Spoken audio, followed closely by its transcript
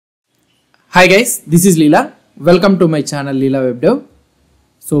Hi guys, this is Leela. Welcome to my channel leelawebdev.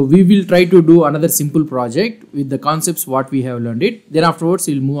 So we will try to do another simple project with the concepts what we have learned it. Then afterwards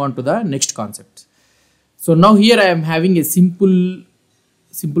we'll move on to the next concepts. So now here I am having a simple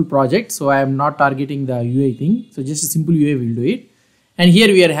project. So I am not targeting the UI thing. So just a simple UI will do it. And here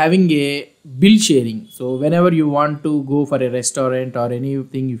we are having a bill sharing. So whenever you want to go for a restaurant or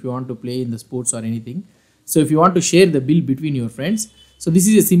anything, if you want to play in the sports or anything. So if you want to share the bill between your friends. So this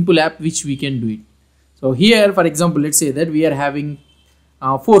is a simple app which we can do it. So here, for example, let's say that we are having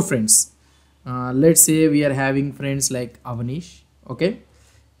 4 friends. Let's say we are having friends like Avanish, okay,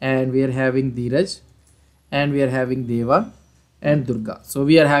 and we are having Dheeraj, and we are having Deva and Durga. So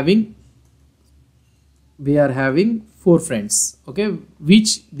we are having 4 friends, okay,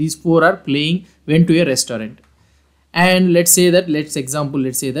 which these 4 are went to a restaurant. And let's say that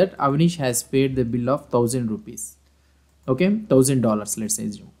Avanish has paid the bill of 1000 rupees. Okay, $1000, let's say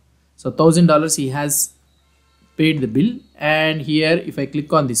assume. So $1000 he has paid the bill, and here if I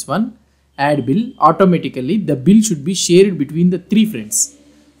click on this one, add bill, automatically the bill should be shared between the 3 friends.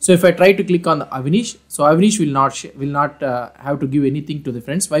 So if I try to click on the Avanish, so Avanish will not have to give anything to the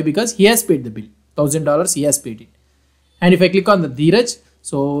friends. Why? Because he has paid the bill, $1000 he has paid it. And if I click on the Dheeraj,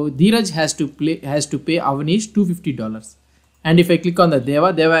 so Dheeraj has to pay Avanish $250. And if I click on the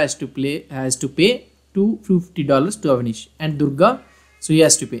Deva has to pay $250 to Avanish, and Durga, so he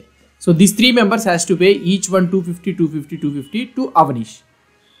has to pay. So these 3 members has to pay each one $250 to Avanish.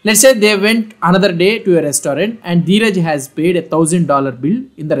 Let's say they went another day to a restaurant and Dheeraj has paid a $1000 bill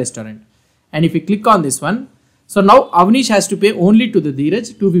in the restaurant. And if you click on this one, so now Avanish has to pay only to the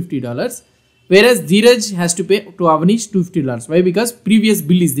Dheeraj $250, whereas Dheeraj has to pay to Avanish $250. Why? Because previous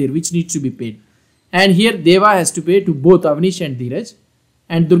bill is there which needs to be paid. And here Deva has to pay to both Avanish and Dheeraj,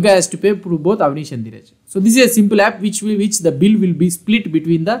 and Durga has to pay to both Avanish and Dheeraj. So this is a simple app which the bill will be split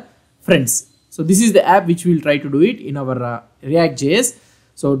between the friends. So this is the app which we will try to do it in our React.js.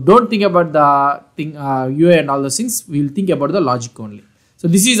 So don't think about the UI and all those things. We will think about the logic only. So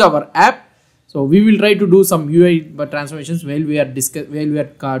this is our app. So we will try to do some UI transformations while we are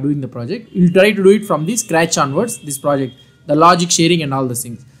doing the project. We'll try to do it from the scratch onwards, this project, the logic sharing and all those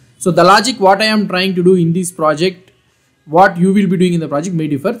things. So the logic what I am trying to do in this project, what you will be doing in the project may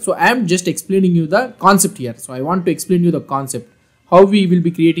differ. So I am just explaining you the concept here. So I want to explain you the concept, how we will be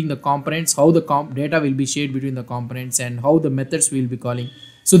creating the components, how the data will be shared between the components, and how the methods we will be calling.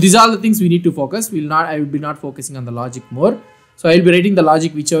 So these are the things we need to focus. I will be not focusing on the logic more. So I will be writing the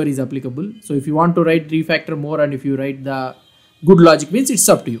logic whichever is applicable. So if you want to write refactor more, and if you write the good logic, means it's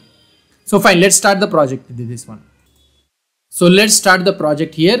up to you. So fine, let's start the project with this one. So let's start the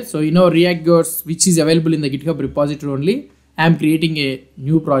project here. So React Goals, which is available in the GitHub repository only. I am creating a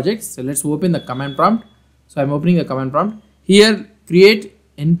new project. So let's open the command prompt. So I'm opening the command prompt. Here create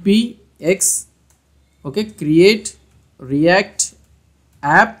npx, okay, create React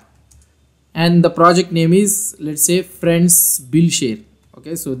app, and the project name is, let's say, friends bill share.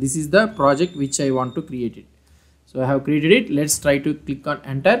 Okay, so this is the project which I want to create it. So I have created it. Let's try to click on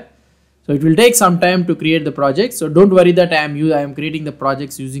enter. So it will take some time to create the project. So don't worry that I am creating the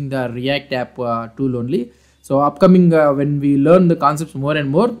projects using the React app tool only. So upcoming when we learn the concepts more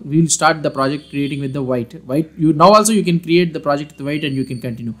and more, we will start the project creating with the white. Now also you can create the project with white and you can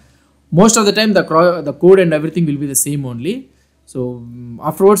continue. Most of the time the code and everything will be the same only. So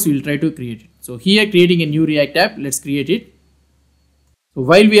afterwards we will try to create it. So here creating a new React app. Let's create it. So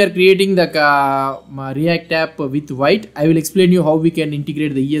while we are creating the React app with white, I will explain you how we can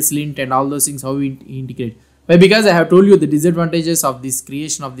integrate the ESLint and all those things, how we integrate. Why? Because I have told you the disadvantages of this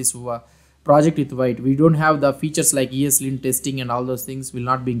creation of this project with white. We don't have the features like ESLint testing and all those things will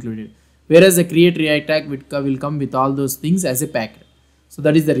not be included. Whereas the create React app will come with all those things as a package. So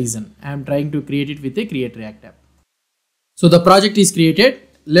that is the reason I am trying to create it with a create React app. So the project is created.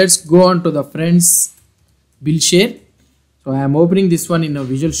 Let's go on to the friends bill share. So I am opening this one in a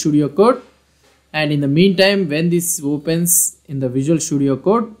Visual Studio Code, and in the meantime when this opens in the Visual Studio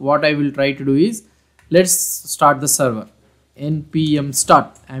Code, what I will try to do is, let's start the server. npm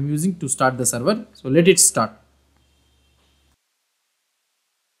start I am using to start the server. So let it start.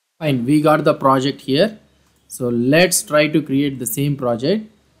 Fine, we got the project here. So let's try to create the same project.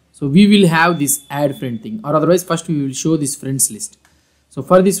 So we will have this add friend thing, or otherwise first we will show this friends list. So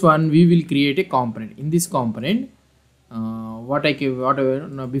for this one we will create a component. In this component,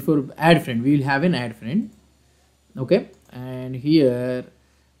 before add friend, we will have an add friend. Okay, and here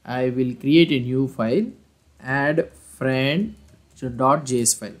I will create a new file, add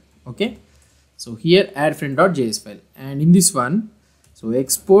friend.js file. Okay, so here add friend.js file, and in this one, so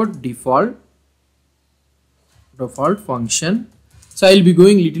export default function. So I will be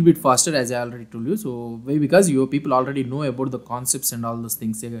going a little bit faster as I already told you. So why? Because you people already know about the concepts and all those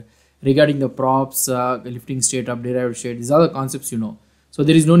things regarding the props, lifting state up, derived state. These are the concepts you know. So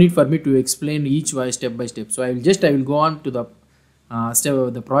there is no need for me to explain each step by step. So I will go on to the step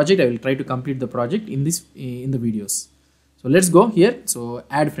of the project. I will try to complete the project in the videos. So let's go here. So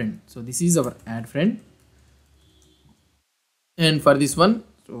add friend. So this is our add friend, and for this one,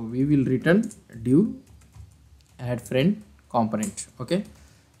 so we will return div add friend component. Okay,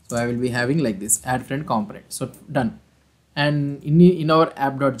 so I will be having like this add friend component. So done. And in our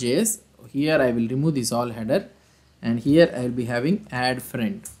app.js, here I will remove this all header, and here I will be having add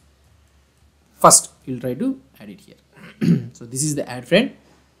friend. First we'll try to add it here. So this is the add friend,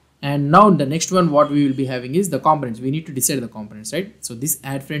 and now the next one what we will be having is the components. We need to decide the components, right? So this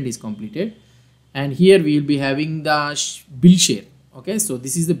add friend is completed, and here we will be having the build share. Okay, so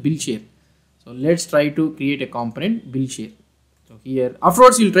this is the build share. So let's try to create a component build share. So here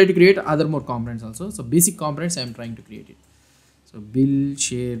afterwards you'll try to create other more components also. So basic components I am trying to create it. So build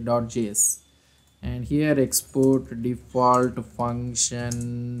share.js, and here export default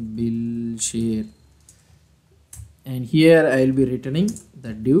function build share, and here I will be returning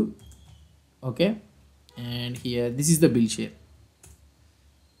the div. Okay, and here this is the build share,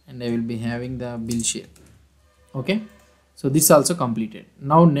 and I will be having the build share. Okay, so this is also completed.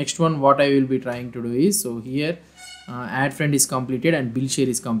 Now next one what I will be trying to do is, so here add friend is completed and build share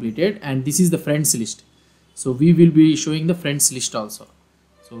is completed, and this is the friends list. So we will be showing the friends list also.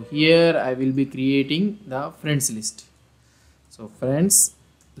 So here I will be creating the friends list. So friends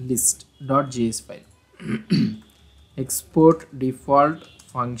list.js file. Export default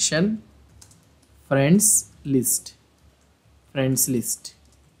function friends list,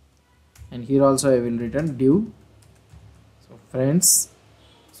 and here also I will return div. So friends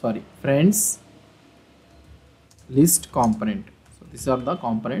list component. So these are the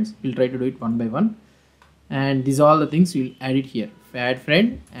components. We'll try to do it one by one, and these are all the things we'll add it here. Add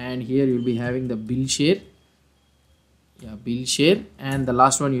friend, and here you'll be having the build share. Yeah, build share, and the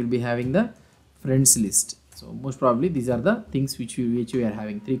last one you'll be having the friends list. So most probably these are the things which we are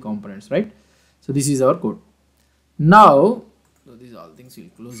having, 3 components, right? So this is our code. Now, so these are all things, we'll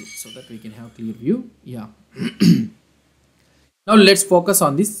close it so that we can have clear view. Yeah. Now let's focus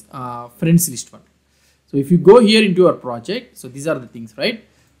on this friends list one. So if you go here into our project, so these are the things, right?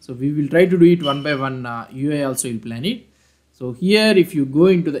 So we will try to do it one by one. UI also will plan it. So here if you go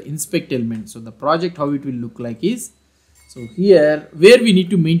into the inspect element, so the project how it will look like is, so here where we need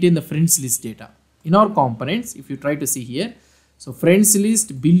to maintain the friends list data in our components. If you try to see here, so friends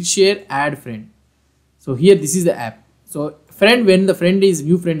list, build share, add friend. So here this is the app. So friend, when the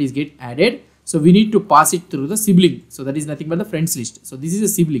new friend is get added, so we need to pass it through the sibling. So that is nothing but the friends list. So this is a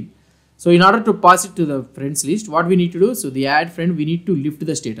sibling. So in order to pass it to the friends list, what we need to do, so the add friend, we need to lift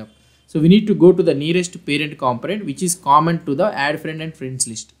the state up. So we need to go to the nearest parent component which is common to the add friend and friends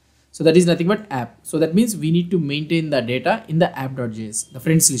list. So that is nothing but app. So that means we need to maintain the data in the app.js, the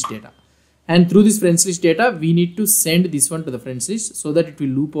friends list data. And through this friends list data, we need to send this one to the friends list so that it will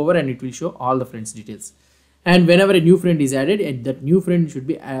loop over and it will show all the friends details. And whenever a new friend is added, and that new friend should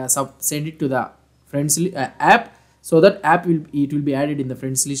be send it to the friends app, so that app will be added in the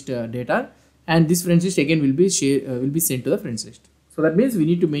friends list data, and this friends list again will be sent to the friends list. So that means we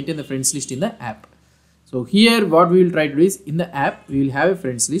need to maintain the friends list in the app. So here what we will try to do is, in the app we will have a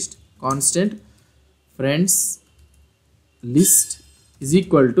friends list, constant friends list is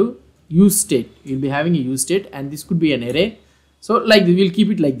equal to use state. We will be having a use state, and this could be an array. So like we will keep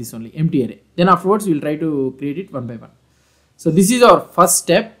it like this only, empty array. Then afterwards we will try to create it one by one. So this is our first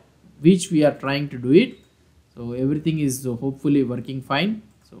step which we are trying to do it. So everything is hopefully working fine.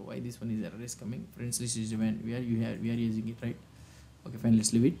 So why this one is error is coming? Friends list is when we are using it, right? Okay, fine,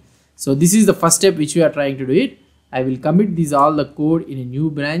 let's leave it. So this is the first step which we are trying to do it. I will commit these all the code in a new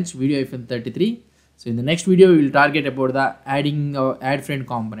branch, video-33. So in the next video we will target about the adding add friend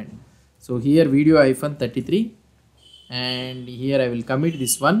component. So here video-33, and here I will commit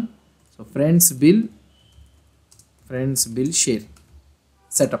this one. So friends build share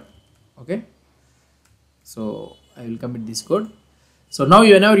setup. Okay, so I will commit this code. So now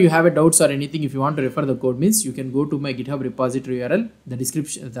whenever you have a doubts or anything, if you want to refer the code, means you can go to my GitHub repository URL.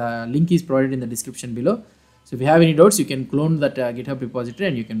 The link is provided in the description below. So if you have any doubts, you can clone that GitHub repository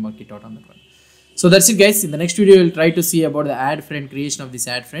and you can work it out on the code. So that's it guys. In the next video, we'll try to see about the add friend, creation of this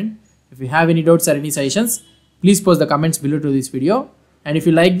add friend. If you have any doubts or any suggestions, please post the comments below to this video. And if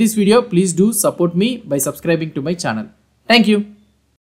you like this video, please do support me by subscribing to my channel. Thank you.